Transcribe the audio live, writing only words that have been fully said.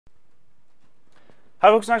Hi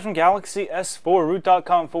folks, Max from Galaxy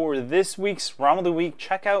S4Root.com for this week's ROM of the week.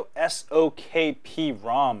 Check out SOKP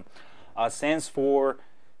ROM. Stands for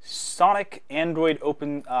Sonic Android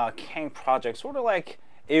Open Kang Project, sort of like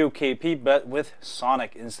AOKP but with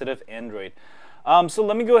Sonic instead of Android. So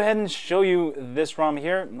let me go ahead and show you this ROM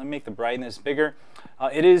here. Let me make the brightness bigger.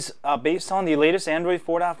 It is based on the latest Android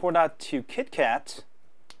 4.4.2 KitKat,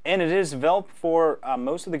 and it is developed for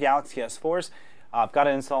most of the Galaxy S4s. I've got it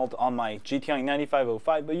installed on my GTI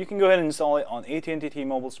 9505, but you can go ahead and install it on AT&T,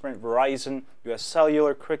 T-Mobile, Sprint, Verizon, US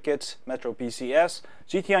Cellular, Cricket, Metro PCS,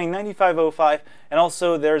 GTI 9505, and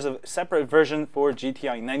also there's a separate version for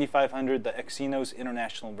GTI 9500, the Exynos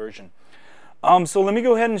International version. So let me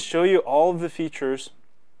go ahead and show you all of the features.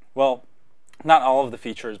 Well, not all of the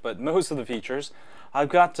features, but most of the features. I've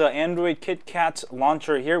got Android KitKat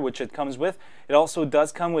launcher here, which it comes with. It also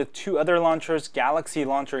does come with two other launchers, Galaxy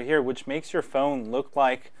launcher here, which makes your phone look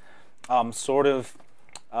like sort of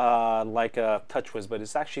like a TouchWiz, but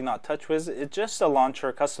it's actually not TouchWiz. It's just a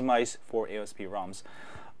launcher customized for AOSP ROMs.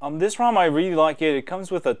 This ROM, I really like it. It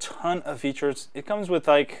comes with a ton of features. It comes with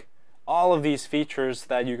like all of these features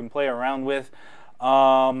that you can play around with.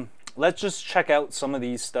 Let's just check out some of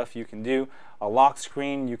these stuff you can do. A lock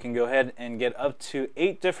screen, you can go ahead and get up to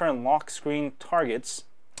 8 different lock screen targets.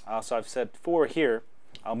 So I've set 4 here,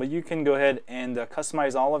 but you can go ahead and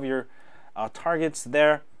customize all of your targets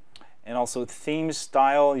there. And also theme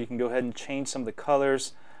style, you can go ahead and change some of the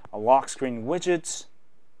colors. A lock screen widgets,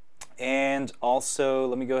 and also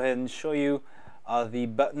let me go ahead and show you the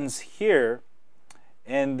buttons here.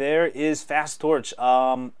 And there is fast torch,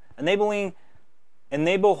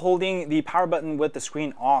 enable holding the power button with the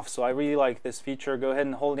screen off. So I really like this feature. Go ahead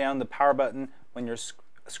and hold down the power button when your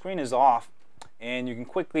screen is off, and you can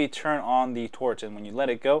quickly turn on the torch, and when you let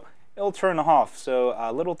it go, it'll turn off. So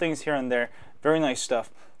little things here and there, very nice stuff.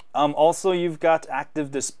 Also, you've got active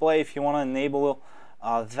display if you want to enable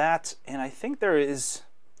that, and I think there is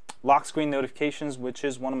lock screen notifications, which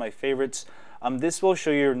is one of my favorites. This will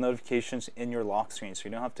show you your notifications in your lock screen, so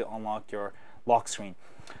you don't have to unlock your lock screen.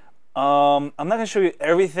 I'm not going to show you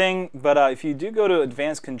everything, but if you do go to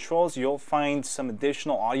advanced controls, you'll find some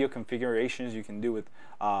additional audio configurations you can do with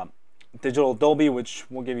digital Dolby, which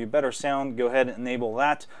will give you better sound. Go ahead and enable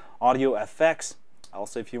that. Audio FX.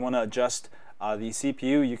 Also, if you want to adjust the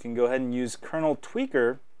CPU, you can go ahead and use kernel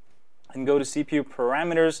tweaker and go to CPU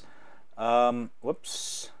parameters.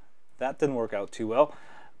 Whoops, that didn't work out too well.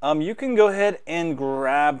 You can go ahead and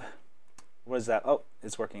grab, what is that? Oh,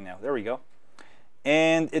 it's working now. There we go.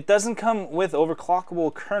 And it doesn't come with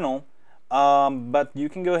overclockable kernel, but you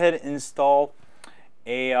can go ahead and install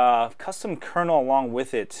a custom kernel along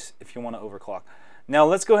with it if you want to overclock. Now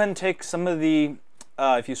let's go ahead and take some of the,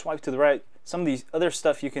 if you swipe to the right, some of these other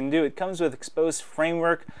stuff you can do. It comes with exposed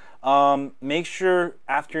framework. Make sure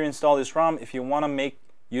after you install this ROM, if you want to make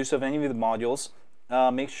use of any of the modules,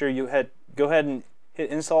 make sure you go ahead and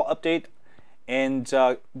hit install update. And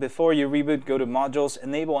before you reboot, go to modules,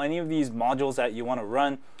 enable any of these modules that you want to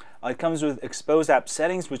run. It comes with exposed app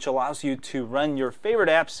settings, which allows you to run your favorite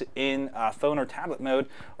apps in phone or tablet mode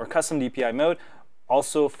or custom DPI mode.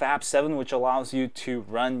 Also Fab 7, which allows you to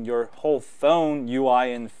run your whole phone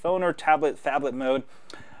UI in phone or tablet phablet mode.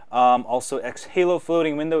 Also Halo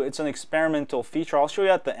floating window, it's an experimental feature. I'll show you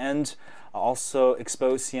at the end. Also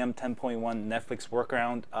expose CM 10.1 Netflix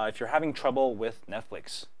workaround if you're having trouble with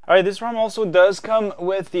Netflix. Alright, this ROM also does come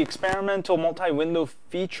with the experimental multi-window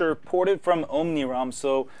feature ported from OmniROM.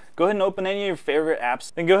 So go ahead and open any of your favorite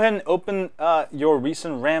apps. Then go ahead and open your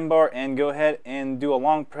recent RAM bar and go ahead and do a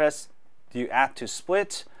long press to add to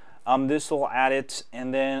split. This will add it,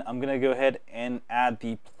 and then I'm going to go ahead and add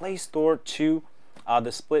the Play Store to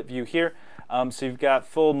the split view here. So you've got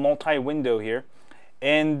full multi-window here.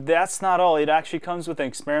 And that's not all. It actually comes with an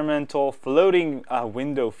experimental floating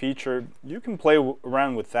window feature. You can play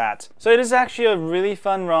around with that. So it is actually a really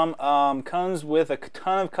fun ROM. Comes with a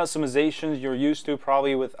ton of customizations you're used to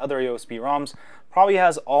probably with other AOSP ROMs. Probably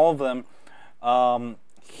has all of them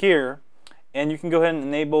here. And you can go ahead and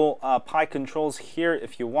enable Pi controls here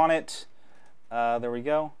if you want it. There we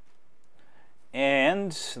go.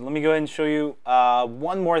 And let me go ahead and show you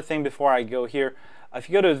one more thing before I go here. If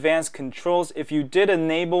you go to advanced controls, if you did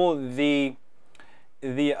enable the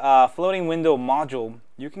floating window module,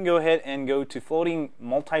 you can go ahead and go to floating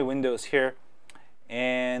multi-windows here,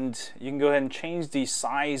 and you can go ahead and change the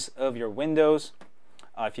size of your windows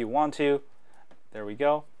if you want to. There we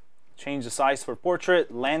go. Change the size for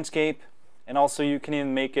portrait, landscape, and also you can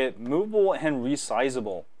even make it movable and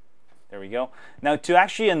resizable. There we go. Now to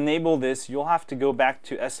actually enable this, you'll have to go back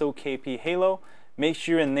to SOKP Halo. Make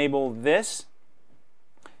sure you enable this.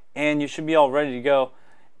 and you should be all ready to go.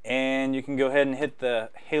 And you can go ahead and hit the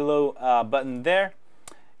halo button there,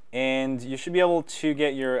 and you should be able to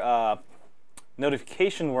get your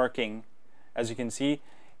notification working, as you can see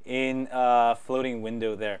in floating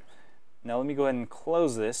window there. Now let me go ahead and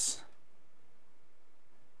close this.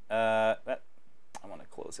 I want to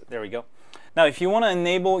close it. There we go. Now if you want to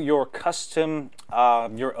enable your custom,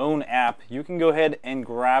 your own app, you can go ahead and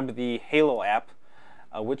grab the Halo app,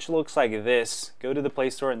 which looks like this. Go to the Play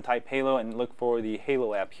Store and type Halo and look for the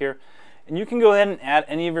Halo app here. And you can go ahead and add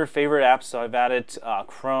any of your favorite apps. So I've added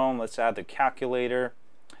Chrome. Let's add the calculator.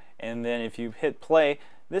 And then if you hit play,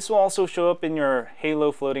 this will also show up in your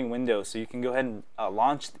Halo floating window. So you can go ahead and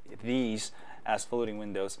launch these as floating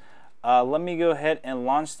windows. Let me go ahead and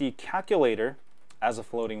launch the calculator as a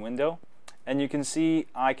floating window. And you can see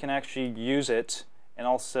I can actually use it, and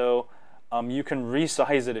also you can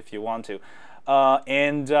resize it if you want to.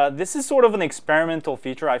 This is sort of an experimental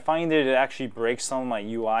feature. I find that it actually breaks some of my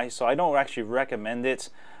UI, so I don't actually recommend it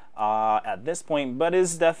at this point, but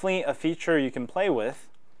it's definitely a feature you can play with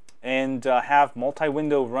and have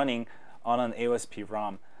multi-window running on an AOSP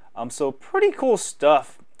ROM. So pretty cool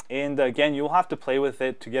stuff, and again, you'll have to play with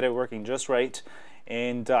it to get it working just right.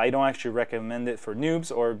 And I don't actually recommend it for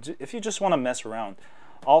noobs or if you just want to mess around.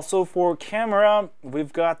 Also for camera,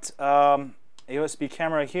 we've got AOSP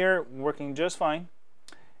camera here working just fine.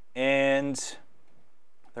 And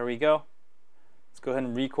there we go. Let's go ahead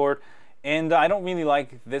and record. And I don't really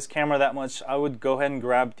like this camera that much. I would go ahead and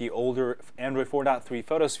grab the older Android 4.3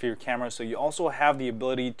 Photosphere camera, so you also have the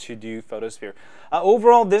ability to do Photosphere.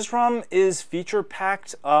 Overall, this ROM is feature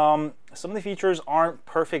packed. Some of the features aren't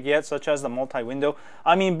perfect yet, such as the multi-window.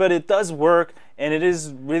 I mean, but it does work, and it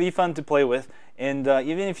is really fun to play with. And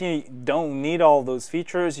even if you don't need all those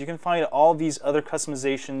features, you can find all these other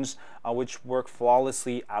customizations which work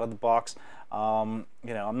flawlessly out of the box.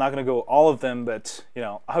 You know, I'm not going to go all of them, but you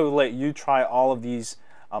know, I will let you try all of these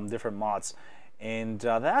different mods. And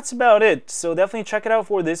that's about it. So definitely check it out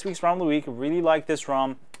for this week's ROM of the week. Really like this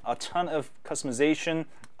ROM. A ton of customization.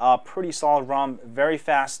 Pretty solid ROM. Very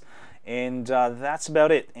fast. And that's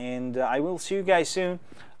about it. And I will see you guys soon.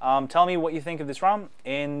 Tell me what you think of this ROM.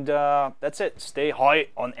 And that's it. Stay high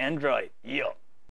on Android. Yeah.